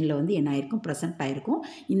டெயில் ரீஜியனில் வந்து என்ன ஆயிருக்கும், ப்ரெசென்ட் ஆயிருக்கும்.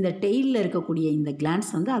 இந்த டெயிலில் இருக்கக்கூடிய இந்த கிளான்ஸ்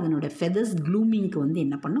வந்து அதனோட ஃபெதர்ஸ் க்ளூமிங்க்கு வந்து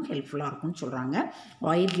என்ன பண்ணும், ஹெல்ப்ஃபுல்லாக இருக்கும்னு சொல்கிறாங்க.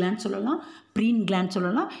 ஆயில் கிளாண்ட் சொல்லலாம், ப்ரீன் கிளாண்ட்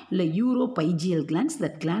சொல்லலாம், இல்லை யூரோபைஜியல் glands.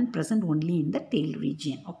 That gland present only in the tail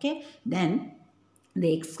region. Okay, then The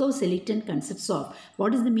exoskeleton consists of,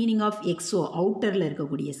 what is the meaning of exo, outerல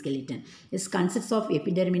இருக்கக்கூடிய skeleton is consists of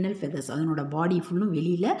epiderminal feathers. அதனோட பாடி ஃபுல்லும்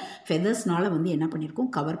வெளியில் ஃபெதர்ஸ்னால வந்து என்ன பண்ணியிருக்கோம்,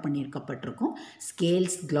 cover பண்ணியிருக்கப்பட்டிருக்கும்.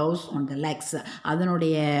 Scales, gloves on the legs,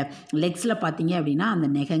 அதனுடைய லெக்ஸில் பார்த்தீங்க அப்படின்னா அந்த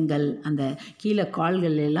நெகங்கள், அந்த கீழே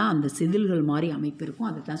கால்கள் எல்லாம் அந்த செதில்கள் மாதிரி அமைப்பு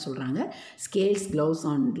இருக்கும். அதை தான் சொல்கிறாங்க scales, gloves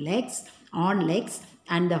on Lex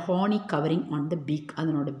and the horny covering on the peak.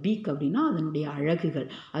 அதனோட பீக் அப்படின்னா அதனுடைய அழகுகள்,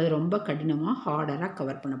 அது ரொம்ப கடினமாக ஹார்டராக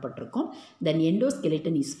cover பண்ணப்பட்டிருக்கும். Then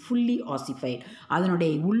endoskeleton is fully ஆசிஃபைடு.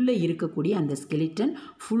 அதனுடைய உள்ளே இருக்கக்கூடிய அந்த ஸ்கெலிட்டன்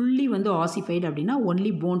ஃபுல்லி வந்து ஆசிஃபைடு அப்படின்னா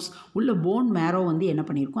ஒன்லி போன்ஸ், உள்ள போன் மேரோ வந்து என்ன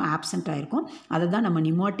பண்ணியிருக்கோம், ஆப்சென்ட் ஆகிருக்கும். அதை தான் நம்ம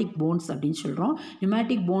நியூமேட்டிக் போன்ஸ் அப்படின்னு சொல்கிறோம்.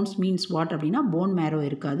 நியூமேட்டிக் போன்ஸ் மீன்ஸ் வாட் அப்படின்னா போன் மேரோ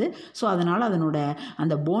இருக்காது. ஸோ அதனால் அதனோட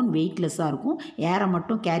அந்த போன் வெயிட்லெஸ்ஸாக இருக்கும். ஏரை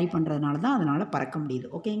மட்டும் கேரி பண்ணுறதுனால தான் அதனால் பறக்க முடியுது.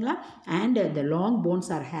 ஓகேங்களா? And the long bones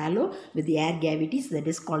are hollow with air cavities, that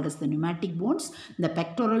is called as the pneumatic bones. The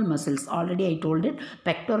pectoral muscles, already I told it,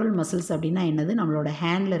 pectoral muscles அப்படின்னா என்னது, நம்மளோட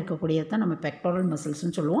ஹேண்டில் இருக்கக்கூடியதான் நம்ம pectoral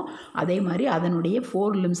musclesன்னு சொல்லுவோம். அதே மாதிரி அதனுடைய 4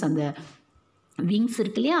 limbs, அந்த விங்ஸ்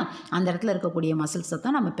இருக்கு இல்லையா, அந்த இடத்துல இருக்கக்கூடிய மசில்ஸை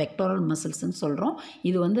தான் நம்ம பெக்டோரல் மசில்ஸ்ன்னு சொல்கிறோம்.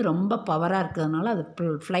 இது வந்து ரொம்ப பவராக இருக்கிறதுனால அது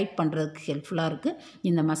ஃப்ளைட் பண்ணுறதுக்கு ஹெல்ப்ஃபுல்லாக இருக்குது.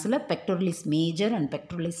 இந்த மசிலை pectoralis major and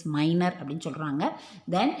pectoralis minor அப்படின்னு சொல்கிறாங்க.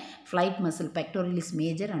 தென் flight muscle pectoralis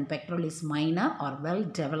major and pectoralis minor R well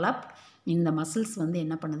developed. இந்த மசில்ஸ் வந்து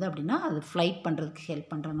என்ன பண்ணுது அப்படின்னா அது ஃப்ளைட் பண்ணுறதுக்கு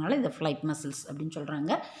ஹெல்ப் பண்ணுறதுனால இதை ஃப்ளைட் மசில்ஸ் அப்படின்னு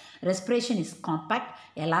சொல்கிறாங்க. Respiration is compact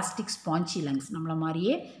elastic ஸ்பான்ச்சி lungs, நம்மள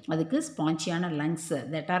மாதிரியே அதுக்கு ஸ்பான்ச்சியான lungs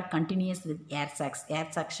that R continuous with ஏர்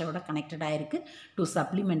சாக்ஸோட கனெக்டடாக இருக்குது டு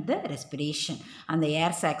சப்ளிமெண்ட் த ரெஸ்பிரேஷன். அந்த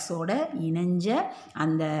ஏர் சாக்ஸோட இணைஞ்ச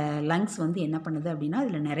அந்த லங்ஸ் வந்து என்ன பண்ணுது அப்படின்னா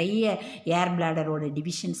அதில் நிறைய ஏர் பிளாடரோட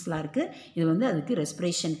டிவிஷன்ஸ்லாம் இருக்குது. இது வந்து அதுக்கு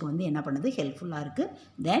ரெஸ்பிரேஷனுக்கு வந்து என்ன பண்ணுது, ஹெல்ப்ஃபுல்லாக இருக்குது.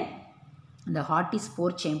 தென் the heart is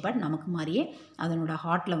 4 chambered, நமக்கு மாதிரியே அதனோட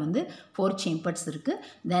ஹார்ட்டில் வந்து 4 chambers இருக்குது.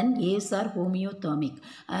 தென் Aves R ஹோமியோதெர்மிக்.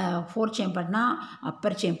 4 chamberனா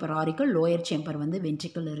Appar chamber auricle, lower chamber வந்து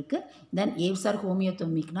வென்ட்ரிக்கல் இருக்குது. தென் ஏவ்ஸ் ஆர்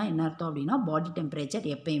ஹோமியோதெர்மிக்னா என்ன அர்த்தம் அப்படின்னா பாடி டெம்பரேச்சர்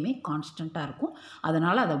எப்பயுமே கான்ஸ்டண்ட்டாக இருக்கும்.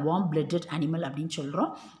 அதனால் அதை வார்ம் பிளட்டட் அனிமல் அப்படின்னு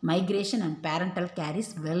சொல்கிறோம். Migration and parental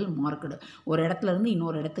carries well marked. ஒரு இடத்துலேருந்து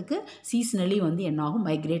இன்னொரு இடத்துக்கு சீசனலி வந்து என்னாகும்,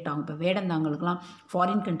 மைக்ரேட் ஆகும். இப்போ வேடந்தாங்களுக்குலாம்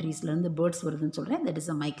ஃபாரின் கண்ட்ரீஸ்லேருந்து பேர்ட்ஸ் வருதுன்னு சொல்கிறேன், that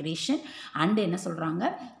is a migration. And என்ன சொல்கிறாங்க,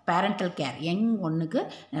 பேரண்டல் கேர், யங் ஒன்றுக்கு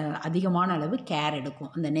அதிகமான அளவு கேர்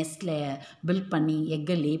எடுக்கும். அந்த நெஸ்ட்டில் பில்ட் பண்ணி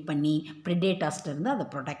எக்கை லே பண்ணி ப்ரிடேட்டாஸ்லேருந்து அதை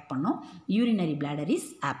ப்ரொடெக்ட் பண்ணும். Urinary bladder is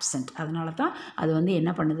absent. அதனால தான் அது வந்து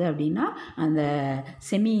என்ன பண்ணுது அப்படின்னா அந்த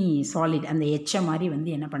செமி சாலிட் அந்த எச்ச மாதிரி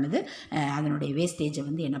வந்து என்ன பண்ணுது, அதனுடைய வேஸ்டேஜை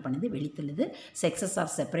வந்து என்ன பண்ணுது, வெளித்தள்ளுது. Sexes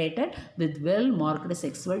R separated with well marked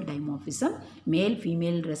sexual dimorphism. Male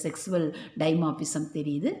female sexual dimorphism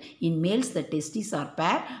தெரியுது. இன் மேல்ஸ் த டெஸ்டிஸ் ஆர்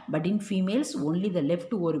பேர், but in females only the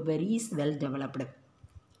left ovary is well developed.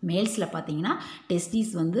 மேல்ஸில் பார்த்தீங்கன்னா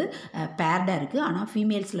டெஸ்டிஸ் வந்து பேர்டாக இருக்குது. ஆனால்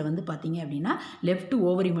ஃபீமேல்ஸில் வந்து பார்த்தீங்க அப்படின்னா லெஃப்ட்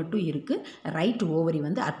ஓவரி மட்டும் இருக்குது, ரைட் ஓவரி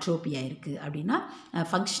வந்து அட்ரோபியாக இருக்குது. அப்படின்னா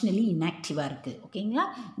ஃபங்க்ஷனலி இன்ஆக்டிவாக இருக்குது. ஓகேங்களா?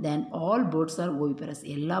 Then all birds R ஓவிபரஸ்.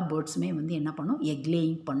 எல்லா பேர்ட்ஸுமே வந்து என்ன பண்ணும், எக்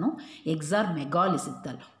லேயிங் பண்ணும். X R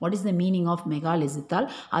மெகாலிசித்தால். What is the meaning of மெகாலிசித்தால்?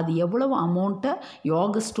 அது எவ்வளவு அமௌண்ட்டை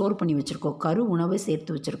யோக ஸ்டோர் பண்ணி வச்சுருக்கோ, கரு உணவை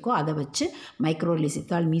சேர்த்து வச்சுருக்கோ, அதை வச்சு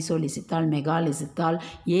மைக்ரோலிசித்தால், மீசோலிசித்தால், மெகாலிசித்தால்,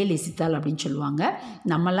 ஏலிசித்தால் அப்படின்னு சொல்லுவாங்க.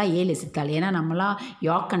 நம்மளாம் ஏலிசித்தால், ஏன்னா நம்மளாம்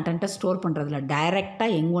யாக் கண்டென்ட்டை ஸ்டோர் பண்ணுறதுல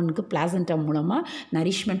டைரெக்டாக யங் ஒன்னுக்கு பிளாசண்டா மூலமாக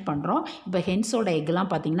நரிஷ்மெண்ட் பண்ணுறோம். இப்போ ஹென்ஸோட எக்லாம்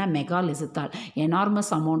பார்த்தீங்கன்னா மெகாலிசித்தால்,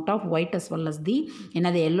 enormous amount of white as well as the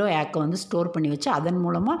என்னது எல்லோ ஏக்கை வந்து ஸ்டோர் பண்ணி வச்சு அதன்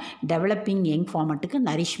மூலமாக டெவலப்பிங் யங் ஃபார்மட்டுக்கு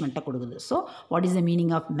நரிஷ்மெண்ட்டை கொடுக்குது. So what is the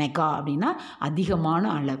meaning of mega அப்படின்னா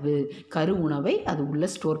அதிகமான அளவு கரு உணவை அது உள்ளே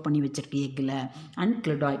ஸ்டோர் பண்ணி வச்சிருக்கு எக்கில். And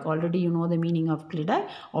கிளிடாய், already you know the meaning of கிளிடாய்,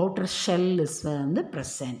 outer shell is வந்து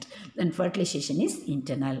present. Then fertilisation is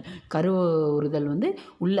internal. கரு உறுதல் வந்து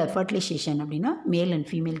உள்ள ஃபர்டிலைசேஷன் அப்படின்னா மேல் அண்ட்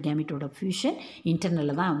ஃபீமேல் கேமிட்டோட ஃபியூஷன்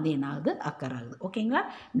இன்டர்னலில் தான் வந்து என்ன ஆகுது, அக்கர் ஆகுது. ஓகேங்களா?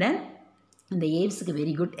 தென் இந்த ஏவ்ஸுக்கு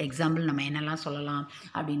வெரி குட் எக்ஸாம்பிள் நம்ம என்னெல்லாம் சொல்லலாம்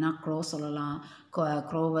அப்படின்னா க்ரோ சொல்லலாம்,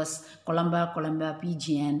 க்ரோவஸ், கொலம்பா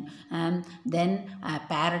பீஜியன், தென்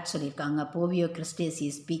பேரட் சொல்லியிருக்காங்க, போவியோ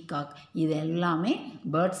கிறிஸ்டேசியஸ், பீகாக், இது எல்லாமே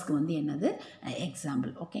பேர்ட்ஸ்க்கு வந்து என்னது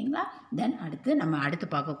எக்ஸாம்பிள். ஓகேங்களா? தென் அடுத்து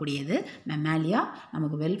பார்க்கக்கூடியது மெமாலியா.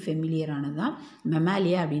 நமக்கு வெல் ஃபெமிலியரானது தான்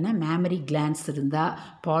மெமாலியா. அப்படின்னா மேமரி கிளான்ஸ் இருந்தால்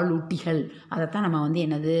பாலூட்டிகள், அதைத்தான் நம்ம வந்து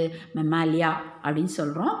என்னது மெமாலியா அப்படின்னு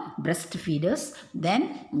சொல்கிறோம். Breast feeders. Then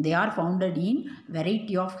they are founded in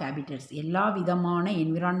variety of habitats. எல்லா விதமான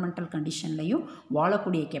என்விரான்மெண்டல் கண்டிஷன்லையும்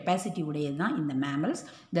வாழக்கூடிய கெப்பாசிட்டி உடையது தான் இந்த mammals.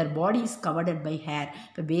 Dhar body is coveted by hair.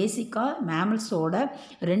 இப்போ பேசிக்காக மேமல்ஸோட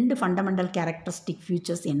 2 ஃபண்டமெண்டல் கேரக்டரிஸ்டிக்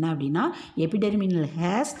ஃபியூச்சர்ஸ் என்ன அப்படின்னா எபிடெர்மினல்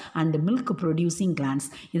hairs and milk producing glands.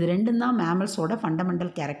 இது 2 தான் மேமல்ஸோட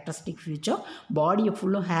ஃபண்டமெண்டல் கேரக்டரிஸ்டிக் ஃபியூச்சர். பாடியை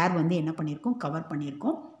ஃபுல்லும் ஹேர் வந்து என்ன பண்ணியிருக்கோம், கவர்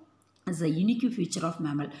பண்ணியிருக்கோம். is a unique feature of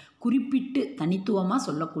mammal. குறிப்பிட்டு தனித்துவமாக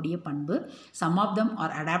சொல்லக்கூடிய பண்பு. Some of them are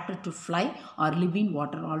adapted to fly or live in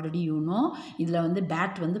water. Already you know. இதில் வந்து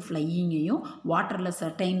பேட் வந்து ஃப்ளையிங்கையும் வாட்டரில்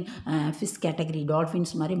சர்டைன் ஃபிஷ் கேட்டகரி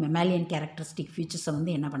டால்ஃபின்ஸ் மாதிரி மெமாலியன் கேரக்டரிஸ்டிக் ஃபீச்சர்ஸை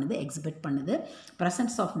வந்து என்ன பண்ணுது எக்ஸிபிட் பண்ணுது.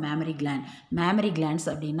 Presence of mammary gland. Mammary glands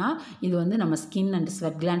அப்படின்னா இது வந்து நம்ம ஸ்கின் அண்ட்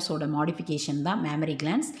ஸ்வெட் கிளாண்ட்ஸோட மாடிஃபிகேஷன் தான் மேமரி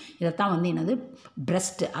கிளாண்ட்ஸ். இதைத்தான் வந்து என்னது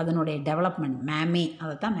பிரெஸ்ட் அதனுடைய டெவலப்மெண்ட் மேமே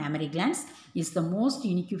அதைத்தான் mammary glands is the most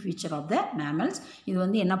unique feature of the mammals. இது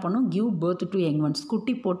வந்து என்ன பண்ணும் give birth to young once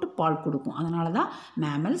குட்டி போட்டு பால் கொடுக்கும். அதனால தான்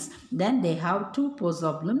mammals. Then they have 2 pairs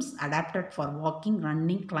of limbs adapted for walking,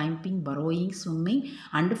 running, climbing, burrowing, swimming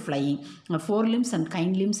and flying. 4 limbs and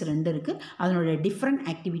kind limbs 2 இருக்குது. அதனுடைய டிஃப்ரெண்ட்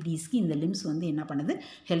ஆக்டிவிட்டீஸ்க்கு இந்த லிம்ஸ் வந்து என்ன பண்ணுது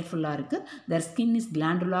ஹெல்ப்ஃபுல்லாக இருக்குது. their skin is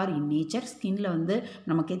glandular in nature. ஸ்கின்னில் வந்து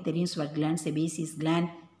நமக்கே தெரியும் ஸ்வெட் கிளாண்ட், செபேசியஸ் கிளாண்ட்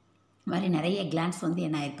மாதிரி நிறைய கிளாண்ட்ஸ் வந்து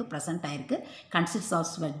என்ன ஆயிருக்கு ப்ரெசென்ட் ஆயிருக்கு. Consist of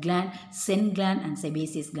sweat gland, Sen gland and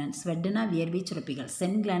sebaceous gland. ஸ்வெட்னா வியர்வை சுரப்பிகள்.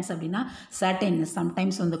 சென் கிளாண்ட்ஸ் அப்படின்னா சர்டைன்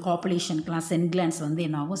சம்டைம்ஸ் வந்து காப்புலேஷனுக்குலாம் சென் கிளாண்ட்ஸ் வந்து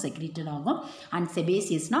என்ன ஆகும் செக்ரீட்டட் ஆகும். And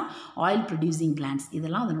செபேசியஸ்னால் oil producing glands.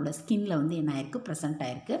 இதெல்லாம் அதனோட ஸ்கின்னில் வந்து என்ன ஆயிருக்கு ப்ரெசென்ட்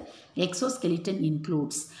ஆயிருக்கு. Exoskeleton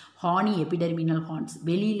includes horny எபிடெர்மினல் horns.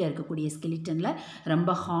 வெளியில் இருக்கக்கூடிய ஸ்கெலிட்டனில்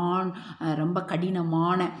ரொம்ப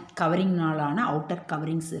கடினமான கவரிங்னாலான அவுட்டர்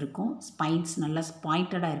கவரிங்ஸ் இருக்கும். ஸ்பைன்ஸ் நல்லா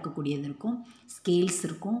பாயிண்டடாக இருக்கக்கூடியது இருக்கும். ஸ்கேல்ஸ்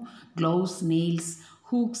இருக்கும். Gloves, nails,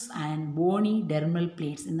 hooks and Fani dermal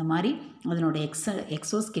plates. இந்த மாதிரி அதனோட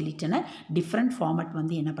எக்ஸோஸ்கெலிட்டனை டிஃப்ரெண்ட் ஃபார்மட்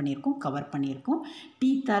வந்து என்ன பண்ணியிருக்கோம் கவர் பண்ணியிருக்கோம்.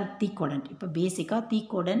 Teeth R தீகோடன்ட். இப்போ பேசிக்காக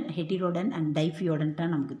தீகோடன், ஹெட்டிரோடன் அண்ட்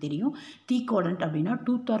டைஃபியோடன்ட்டாக நமக்கு தெரியும். தீகோடன்ட் அப்படின்னா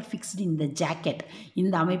டூத் ஆர் ஃபிக்ஸ்டு இந்த ஜாக்கெட்.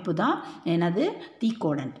 இந்த அமைப்பு தான் என்னது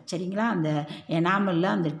தீகோடன்ட். சரிங்களா? அந்த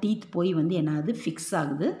எனாமலில் அந்த டீத் போய் வந்து என்னது ஃபிக்ஸ்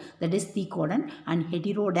ஆகுது. That is தீகோடன். அண்ட்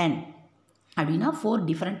ஹெட்டிரோடன் அப்படின்னா 4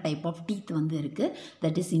 டிஃப்ரெண்ட் டைப் ஆஃப் டீத் வந்து இருக்குது.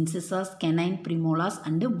 That is incisors, canine, ப்ரிமோலாஸ்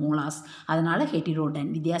and molars. அதனால் ஹெட்டிரோடன்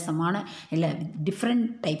வித்தியாசமான இல்லை டிஃப்ரெண்ட்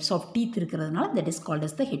டைப்ஸ் ஆஃப் டீத் இருக்கிறதுனால that is called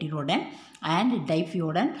as the ஹெட்டிரோடன். And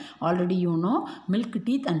டைஃபியோடன் already you know milk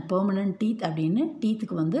teeth and permanent teeth அப்படின்னு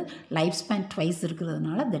டீத்துக்கு வந்து லைஃப் ஸ்பேன் ட்வைஸ்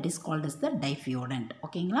இருக்கிறதுனால தட் இஸ் கால்ட் அஸ் த டைஃபியோடன்ட்.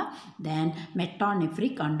 ஓகேங்களா? தென்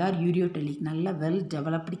மெட்டானெஃப்ரிக் அண்டார் யூரியோடெலிக். நல்ல well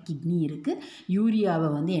developed kidney இருக்குது. யூரியாவை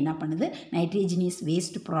வந்து என்ன பண்ணுது நைட்ரேஜினியஸ்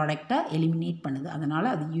வேஸ்ட் ப்ராடக்டாக எலிமினேட் பண்ணுது. அதனால்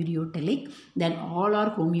அது யூரியோடெலிக். Then all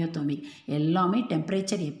R ஹோமியோதோமிக். எல்லாமே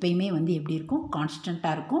டெம்பரேச்சர் எப்பயுமே வந்து எப்படி இருக்கும்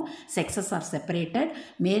கான்ஸ்டண்ட்டாக இருக்கும். Sexes R separated.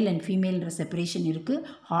 Male and ஃபீமேல்ன்ற separation இருக்குது.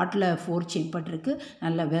 ஹார்ட்டில் 4 சேம்பர் இருக்குது.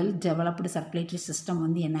 நல்ல வெல் டெவலப்டு சர்க்குலேட்டரி சிஸ்டம்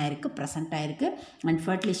வந்து என்ன ஆயிருக்கு ப்ரெசென்ட் ஆயிருக்கு. And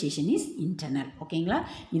fertilisation is internal. ஓகேங்களா?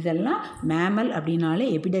 இதெல்லாம் மேமல் அப்படின்னாலே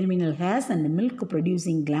எபிடெர்மினல் hairs and milk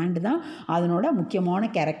producing gland தான் அதனோட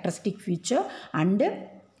முக்கியமான கேரக்டரிஸ்டிக் ஃபீச்சர். அண்டு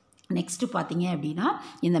நெக்ஸ்ட்டு பார்த்தீங்க அப்படின்னா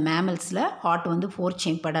இந்த மேமல்ஸில் ஹார்ட் வந்து 4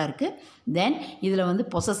 சேம்பர்டாக இருக்குது. தென் இதில் வந்து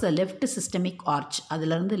பொசஸ் லெஃப்ட் சிஸ்டமிக் ஆர்ச்.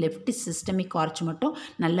 அதிலேருந்து லெஃப்ட் சிஸ்டமிக் ஆர்ச் மட்டும்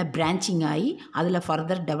நல்ல பிரான்ச்சிங் ஆகி அதில்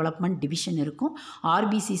ஃபர்தர் டெவலப்மெண்ட் டிவிஷன் இருக்கும்.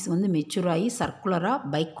 ஆர்பிசிஸ் வந்து மெச்சூர் ஆகி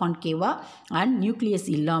சர்க்குலராக பைகான்கேவாக அண்ட் நியூக்ளியஸ்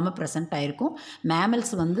இல்லாமல் ப்ரெசென்ட் ஆகிருக்கும்.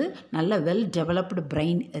 மேமல்ஸ் வந்து நல்ல வெல் டெவலப்டு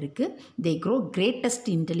பிரெயின் இருக்குது. தே grow greatest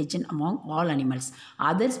intelligent among all animals.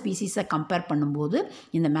 Other ஸ்பீசிஸை compare பண்ணும்போது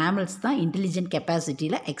இந்த மேமல்ஸ் தான் இன்டெலிஜென்ட்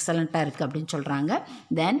கெப்பாசிட்டியில் எக்ஸலண்ட்டாக இருக்குது அப்படின்னு சொல்கிறாங்க.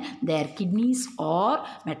 தென் தேர் கிட்னிஸ் ஆர்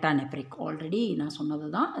மெட்டானெஃப்ரிக். ஆல்ரெடி நான் சொன்னது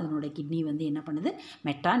தான் அதனோட கிட்னி வந்து என்ன பண்ணுது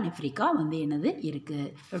மெட்டானெஃப்ரிக்காக வந்து என்னது இருக்குது.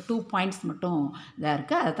 2 பாயிண்ட்ஸ் மட்டும் இதாக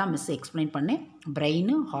இருக்குது. அதை தான் மிஸ் எக்ஸ்பிளைன் பண்ணேன்.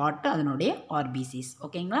 பிரெயின், ஹார்ட், அதனுடைய ஆர்பிசிஸ்.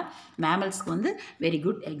 ஓகேங்களா? மேமல்ஸ்க்கு வந்து வெரி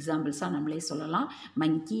குட் எக்ஸாம்பிள்ஸாக நம்மளே சொல்லலாம்.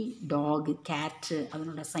 மங்கி, டாக், கேட்டு,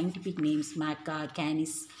 அதனோட சயின்டிஃபிக் நேம்ஸ் மேக்கா,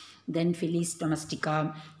 கேனிஸ், தென் ஃபிலிஸ் டொமஸ்டிகா,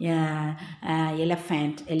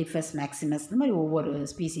 எலிஃபஸ் மேக்சிமஸ், இந்த மாதிரி ஒவ்வொரு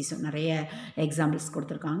ஸ்பீசிஸும் நிறைய எக்ஸாம்பிள்ஸ்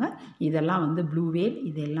கொடுத்துருக்காங்க. இதெல்லாம் வந்து ப்ளூ வேல்.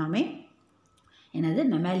 இது எல்லாமே என்னது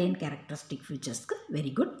mammalian characteristic ஃபீச்சர்ஸ்க்கு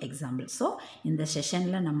very good example. So இந்த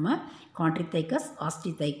செஷனில் நம்ம கான்ட்ரித்தைக்கஸ்,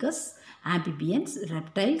 ஆஸ்ட்ரித்தைக்கஸ், ஆம்பிபியன்ஸ்,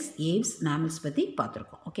 ரெப்டைல்ஸ், ஏவ்ஸ், மேமல்ஸ் பற்றி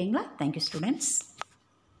பார்த்துருக்கோம். ஓகேங்களா? Thank you students.